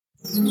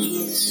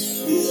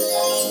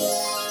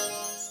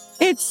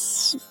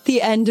It's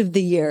the end of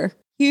the year.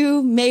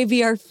 You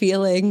maybe are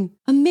feeling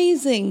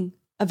amazing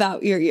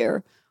about your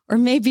year, or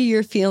maybe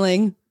you're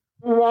feeling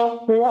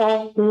about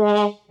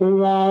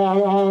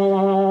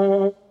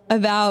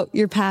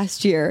your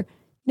past year.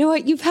 You know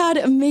what? You've had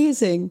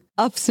amazing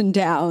ups and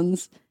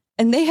downs,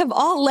 and they have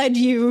all led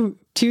you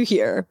to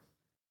here.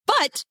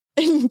 But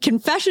in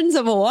Confessions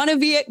of a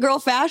Wannabe It Girl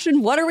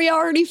fashion, what are we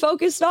already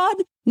focused on?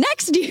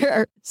 Next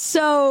year.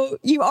 So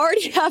you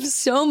already have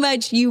so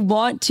much you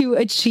want to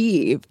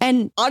achieve.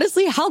 And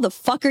honestly, how the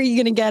fuck are you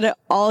going to get it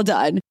all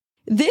done?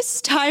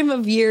 This time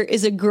of year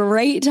is a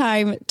great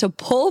time to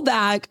pull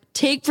back,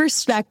 take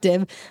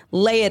perspective,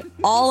 lay it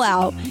all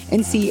out,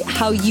 and see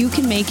how you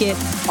can make it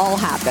all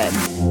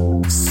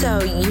happen.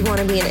 So you want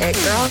to be an it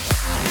girl?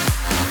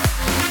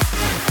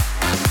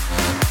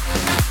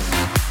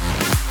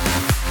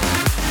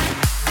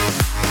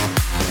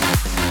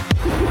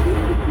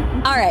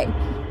 All right.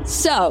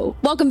 So,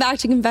 welcome back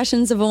to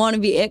Confessions of a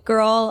Wannabe It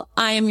Girl.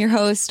 I am your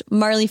host,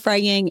 Marley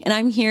Freigang, and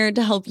I'm here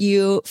to help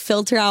you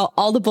filter out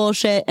all the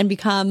bullshit and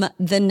become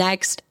the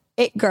next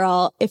it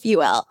girl, if you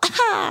will.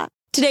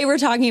 Today, we're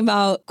talking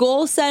about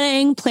goal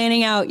setting,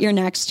 planning out your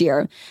next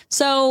year.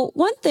 So,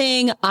 one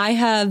thing I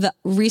have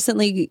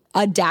recently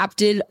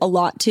adapted a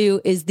lot to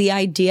is the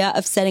idea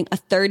of setting a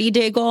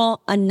 30-day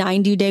goal, a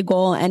 90-day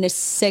goal, and a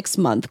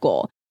 6-month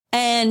goal.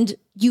 And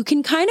you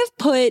can kind of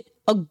put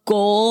a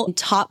goal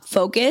top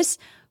focus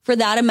for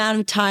that amount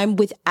of time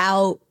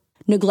without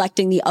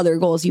neglecting the other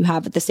goals you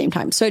have at the same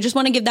time. So I just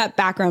want to give that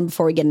background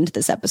before we get into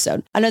this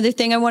episode. Another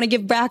thing I want to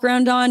give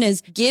background on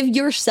is give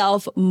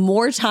yourself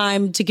more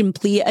time to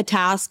complete a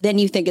task than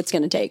you think it's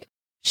going to take.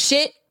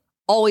 Shit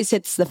always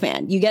hits the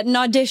fan. You get an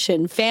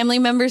audition, family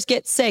members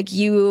get sick,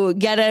 you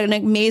get an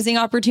amazing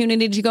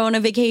opportunity to go on a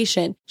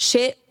vacation.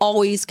 Shit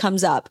always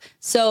comes up.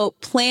 So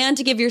plan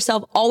to give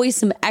yourself always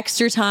some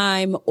extra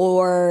time,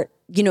 or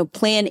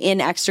plan in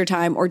extra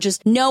time, or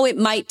just know it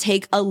might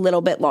take a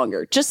little bit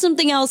longer. Just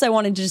something else I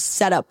wanted to just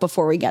set up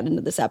before we get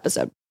into this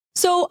episode.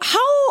 So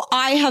how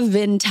I have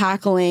been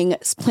tackling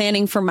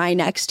planning for my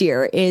next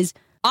year is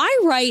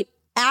I write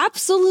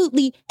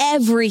absolutely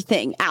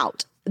everything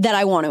out that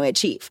I want to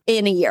achieve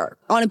in a year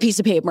on a piece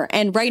of paper.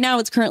 And right now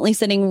it's currently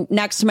sitting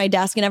next to my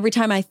desk. And every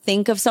time I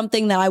think of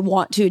something that I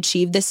want to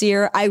achieve this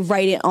year, I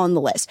write it on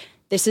the list.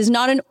 This is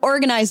not an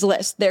organized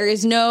list. There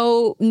is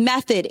no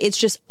method. It's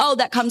just, oh,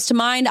 that comes to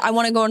mind. I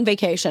want to go on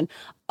vacation.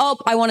 Oh,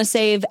 I want to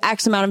save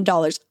X amount of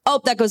dollars.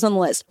 Oh, that goes on the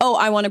list. Oh,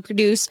 I want to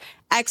produce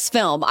X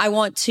film. I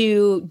want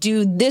to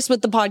do this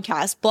with the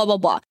podcast, blah, blah,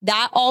 blah.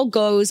 That all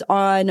goes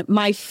on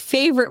my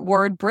favorite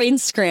word, brain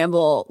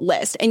scramble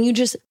list. And you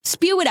just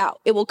spew it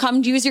out. It will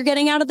come to you as you're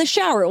getting out of the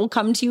shower. It will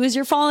come to you as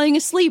you're falling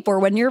asleep or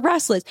when you're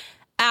restless.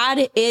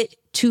 Add it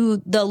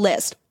to the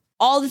list.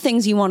 All the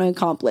things you want to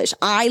accomplish.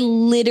 I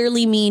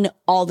literally mean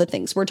all the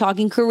things. We're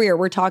talking career.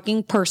 We're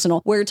talking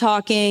personal. We're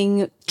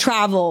talking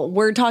travel.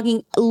 We're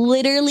talking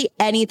literally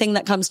anything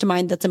that comes to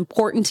mind that's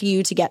important to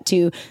you to get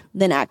to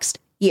the next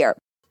year.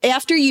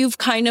 After you've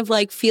kind of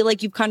feel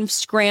like you've kind of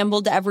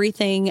scrambled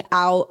everything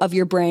out of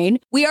your brain,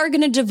 we are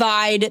going to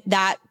divide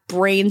that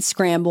brain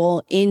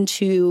scramble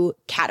into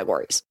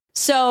categories.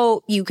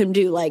 So you can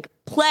do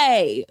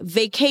play,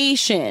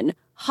 vacation,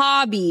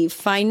 hobby,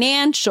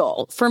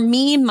 financial. For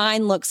me,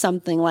 mine looks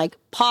something like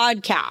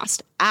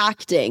podcast,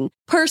 acting,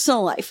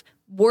 personal life,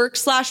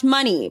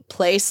 work/money,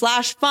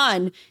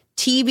 play/fun,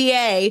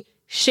 TBA,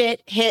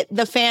 shit hit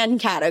the fan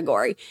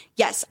category.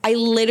 Yes, I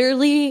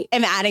literally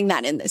am adding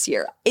that in this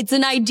year. It's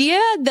an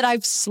idea that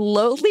I've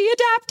slowly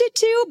adapted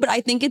to, but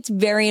I think it's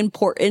very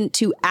important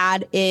to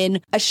add in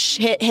a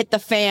shit hit the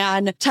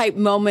fan type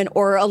moment,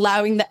 or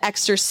allowing the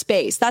extra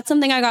space. That's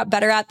something I got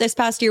better at this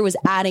past year, was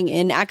adding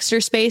in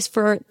extra space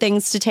for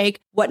things to take,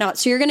 whatnot.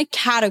 So you're going to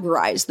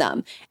categorize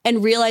them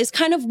and realize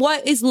kind of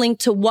what is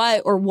linked to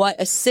what, or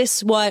what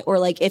assists what, or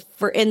if,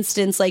 for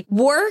instance,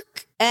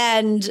 work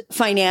and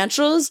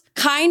financials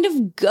kind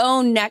of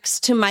go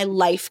next to my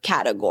life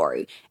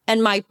category,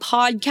 and my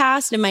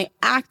podcast and my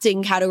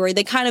acting category,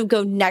 they kind of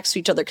go next to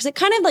each other because it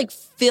kind of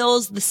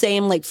fills the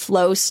same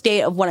flow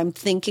state of what I'm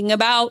thinking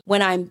about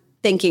when I'm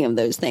thinking of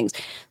those things.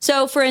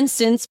 So for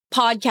instance,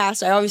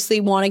 podcast, I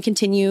obviously want to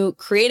continue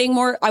creating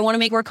more. I want to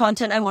make more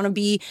content. I want to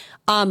be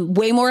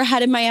way more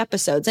ahead in my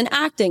episodes. And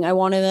acting, I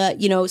want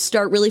to,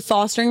 start really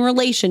fostering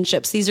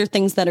relationships. These are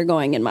things that are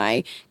going in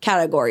my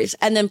categories.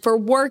 And then for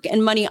work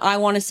and money, I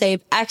want to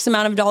save X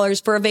amount of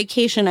dollars for a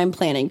vacation I'm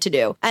planning to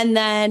do. And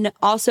then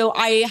also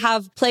I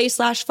have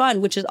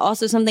play/fun, which is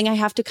also something I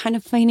have to kind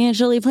of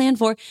financially plan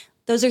for.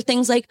 Those are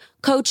things like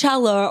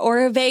Coachella or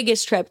a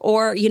Vegas trip,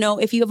 or,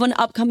 if you have an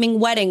upcoming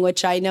wedding,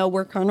 which I know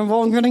we're kind of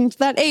all getting to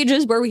that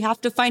ages where we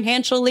have to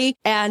financially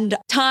and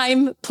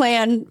time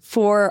plan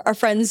for our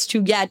friends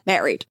to get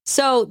married.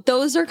 So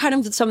those are kind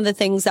of some of the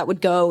things that would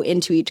go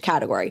into each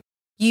category.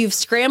 You've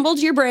scrambled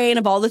your brain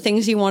of all the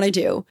things you want to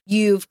do.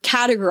 You've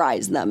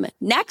categorized them.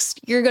 Next,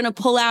 you're going to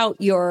pull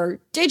out your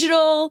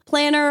digital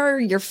planner,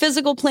 your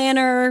physical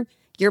planner,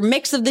 your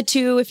mix of the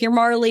two if you're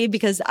Marley,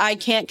 because I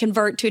can't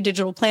convert to a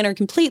digital planner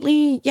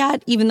completely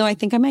yet, even though I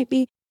think I might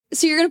be.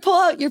 So you're going to pull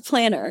out your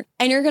planner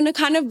and you're going to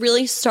kind of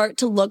really start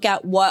to look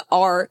at what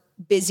are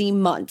busy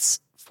months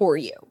for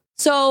you.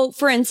 So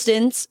for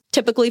instance,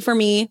 typically for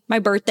me, my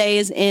birthday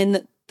is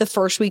in the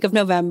first week of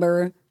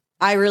November.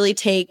 I really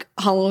take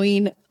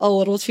Halloween a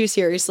little too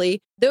seriously.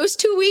 Those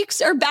 2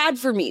 weeks are bad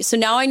for me. So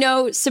now I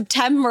know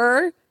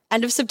September,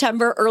 end of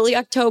September, early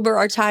October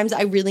are times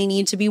I really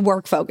need to be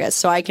work focused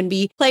so I can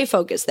be play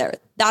focused there.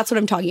 That's what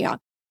I'm talking about.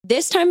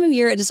 This time of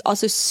year, it is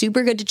also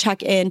super good to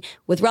check in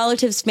with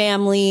relatives,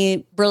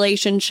 family,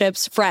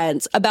 relationships,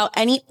 friends about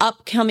any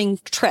upcoming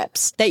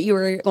trips that you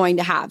are going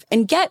to have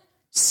and get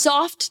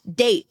soft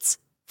dates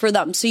for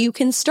them so you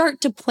can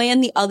start to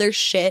plan the other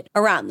shit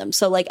around them.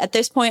 So like at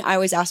this point, I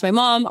always ask my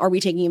mom, are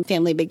we taking a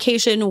family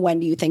vacation? When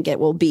do you think it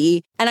will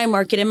be? And I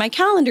mark it in my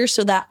calendar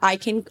so that I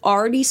can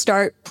already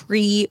start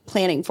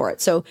pre-planning for it.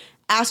 So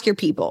ask your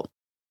people.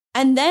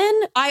 And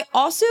then I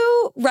also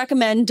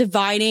recommend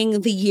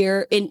dividing the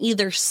year in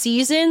either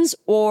seasons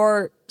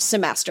or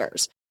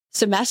semesters.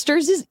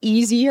 Semesters is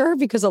easier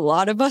because a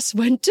lot of us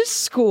went to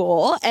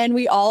school and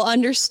we all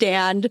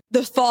understand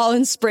the fall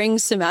and spring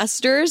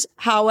semesters.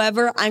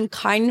 However, I'm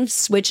kind of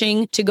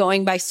switching to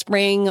going by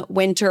spring,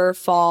 winter,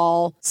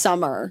 fall,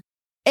 summer.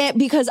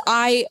 Because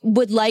I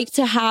would like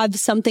to have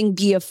something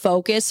be a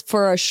focus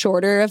for a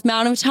shorter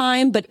amount of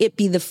time, but it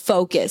be the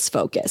focus.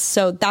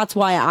 So that's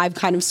why I've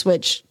kind of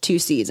switched to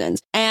seasons.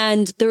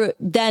 And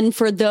then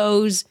for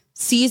those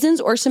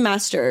seasons or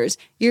semesters,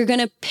 you're going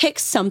to pick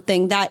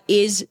something that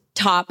is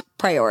top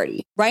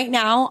priority. Right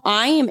now,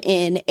 I am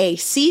in a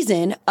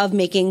season of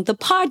making the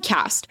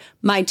podcast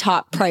my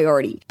top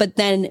priority. But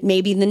then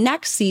maybe the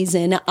next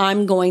season,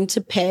 I'm going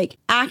to pick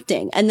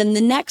acting. And then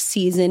the next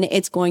season,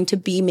 it's going to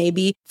be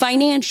maybe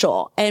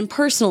financial and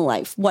personal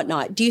life,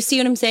 whatnot. Do you see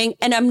what I'm saying?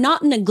 And I'm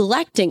not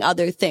neglecting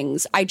other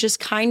things. I just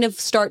kind of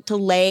start to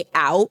lay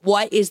out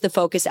what is the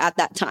focus at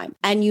that time.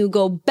 And you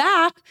go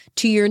back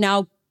to your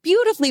now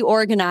beautifully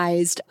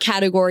organized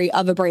category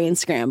of a brain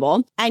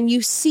scramble, and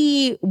you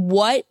see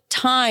what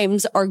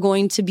times are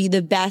going to be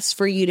the best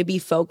for you to be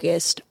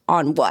focused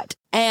on what.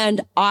 And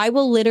I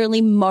will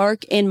literally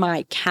mark in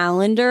my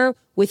calendar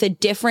with a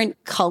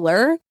different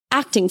color,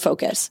 acting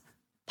focus,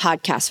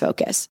 podcast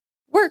focus,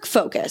 work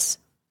focus,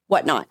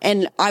 whatnot.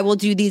 And I will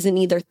do these in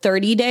either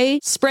 30-day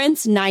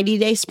sprints,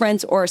 90-day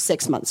sprints, or a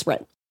 6-month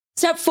sprint.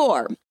 Step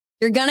 4.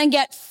 You're going to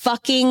get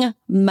fucking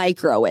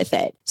micro with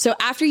it. So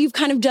after you've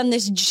kind of done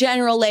this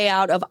general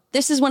layout of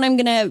this is when I'm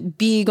going to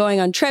be going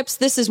on trips,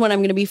 this is when I'm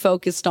going to be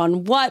focused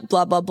on what,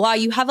 blah, blah, blah.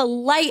 You have a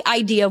light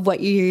idea of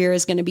what your year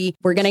is going to be.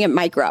 We're going to get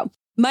micro.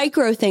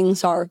 Micro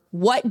things are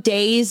what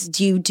days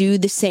do you do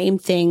the same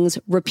things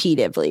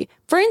repeatedly?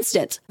 For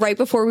instance, right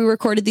before we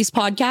recorded these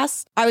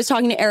podcasts, I was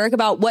talking to Eric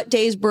about what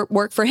days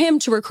work for him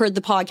to record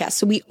the podcast.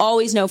 So we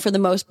always know for the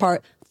most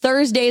part,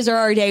 Thursdays are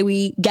our day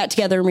we get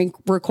together and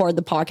record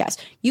the podcast.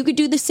 You could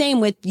do the same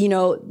with,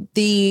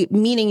 the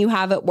meeting you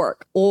have at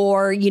work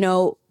or,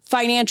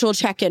 financial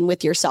check-in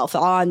with yourself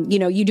on,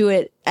 you do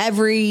it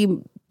every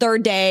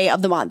third day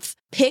of the month.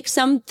 Pick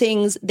some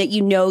things that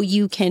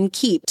you can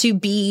keep to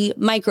be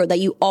micro, that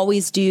you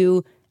always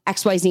do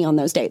XYZ on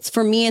those dates.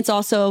 For me, it's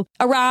also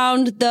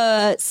around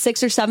the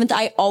 6th or 7th.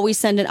 I always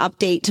send an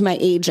update to my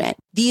agent.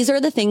 These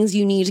are the things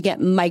you need to get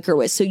micro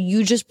with. So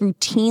you just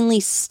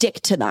routinely stick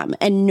to them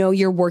and know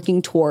you're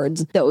working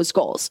towards those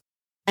goals.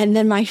 And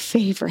then my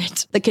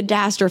favorite, the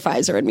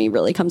catastrophizer in me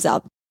really comes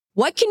out.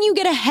 What can you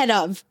get ahead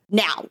of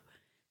now?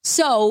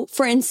 So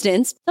for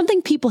instance,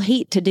 something people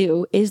hate to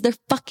do is their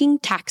fucking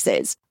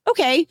taxes.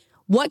 Okay.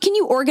 What can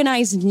you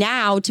organize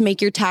now to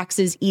make your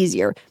taxes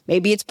easier?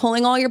 Maybe it's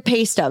pulling all your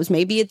pay stubs.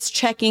 Maybe it's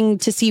checking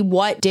to see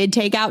what did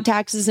take out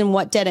taxes and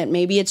what didn't.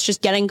 Maybe it's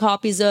just getting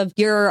copies of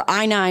your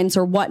I-9s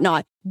or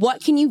whatnot.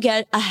 What can you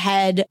get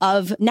ahead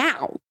of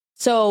now?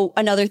 So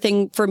another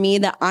thing for me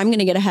that I'm going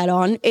to get ahead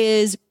on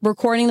is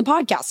recording the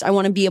podcast. I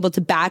want to be able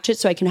to batch it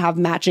so I can have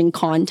matching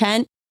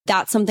content.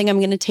 That's something I'm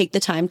going to take the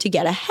time to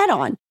get ahead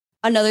on.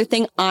 Another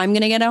thing I'm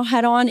going to get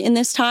ahead on in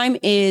this time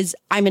is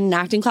I'm in an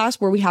acting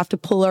class where we have to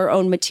pull our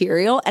own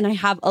material. And I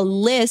have a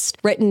list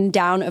written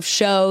down of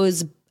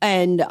shows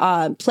and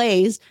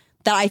plays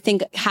that I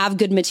think have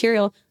good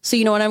material. So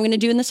you know what I'm going to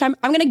do in this time?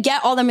 I'm going to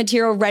get all the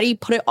material ready,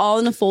 put it all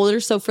in the folder.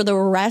 So for the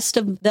rest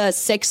of the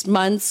 6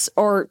 months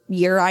or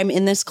year I'm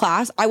in this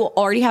class, I will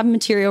already have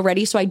material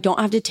ready. So I don't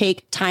have to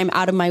take time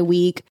out of my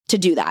week to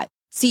do that.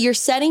 See, you're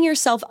setting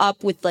yourself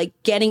up with like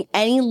getting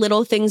any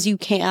little things you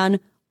can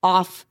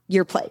off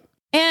your plate.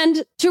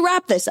 And to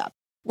wrap this up,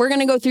 we're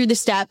going to go through the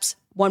steps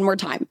one more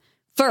time.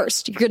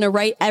 First, you're going to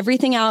write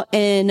everything out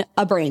in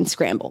a brain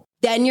scramble.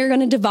 Then you're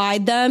going to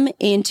divide them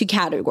into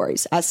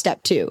categories as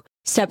step 2.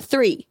 Step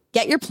 3,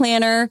 get your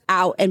planner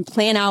out and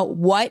plan out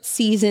what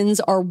seasons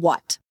are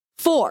what.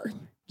 4,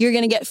 you're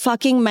going to get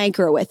fucking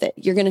micro with it.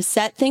 You're going to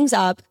set things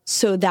up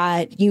so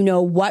that you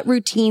know what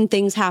routine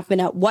things happen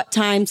at what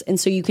times, and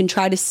so you can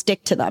try to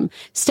stick to them.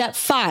 Step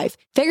 5,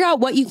 figure out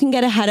what you can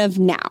get ahead of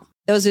now.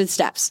 Those are the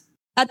steps.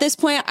 At this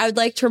point, I would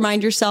like to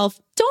remind yourself,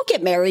 don't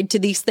get married to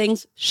these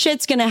things.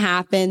 Shit's going to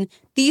happen.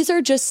 These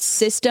are just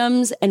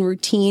systems and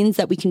routines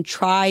that we can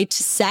try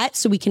to set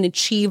so we can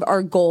achieve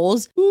our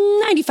goals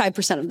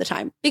 95% of the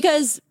time,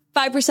 because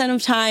 5%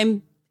 of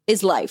time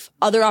is life.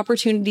 Other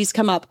opportunities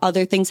come up,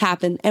 other things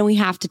happen, and we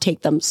have to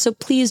take them. So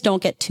please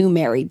don't get too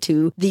married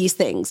to these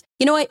things.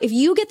 You know what? If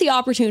you get the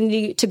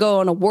opportunity to go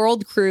on a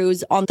world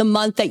cruise on the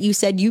month that you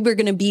said you were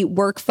going to be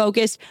work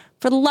focused,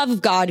 for the love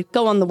of God,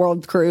 go on the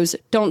world cruise.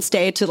 Don't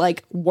stay to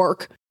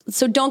work.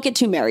 So don't get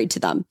too married to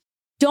them.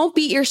 Don't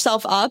beat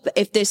yourself up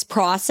if this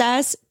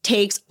process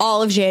takes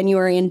all of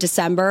January and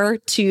December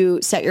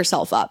to set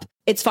yourself up.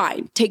 It's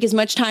fine. Take as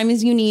much time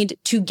as you need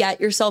to get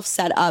yourself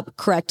set up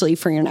correctly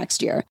for your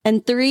next year.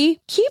 And 3,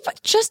 keep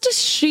just a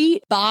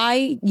sheet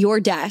by your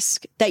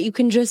desk that you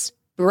can just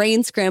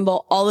brain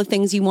scramble all the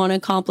things you want to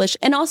accomplish.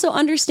 And also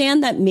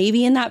understand that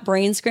maybe in that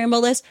brain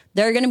scramble list,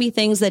 there are going to be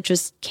things that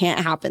just can't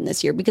happen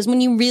this year. Because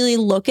when you really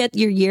look at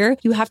your year,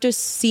 you have to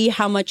see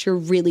how much you're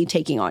really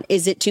taking on.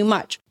 Is it too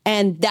much?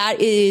 And that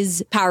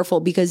is powerful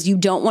because you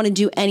don't want to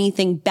do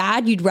anything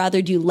bad. You'd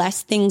rather do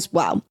less things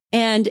well.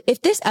 And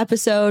if this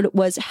episode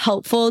was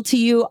helpful to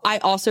you, I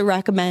also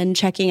recommend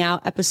checking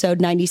out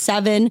episode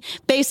 97,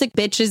 Basic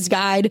Bitches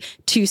Guide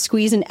to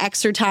Squeeze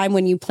Extra Time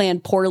When You Plan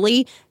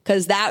Poorly,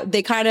 because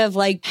they kind of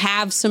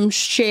have some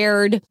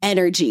shared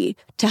energy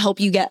to help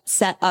you get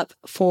set up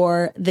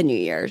for the new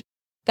year.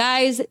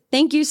 Guys,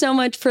 thank you so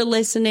much for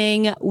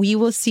listening. We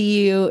will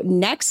see you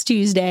next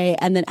Tuesday.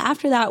 And then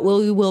after that,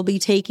 we will be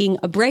taking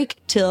a break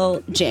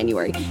till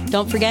January.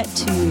 Don't forget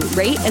to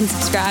rate and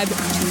subscribe to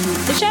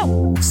the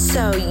show.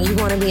 So you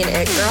want to be an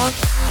it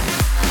girl?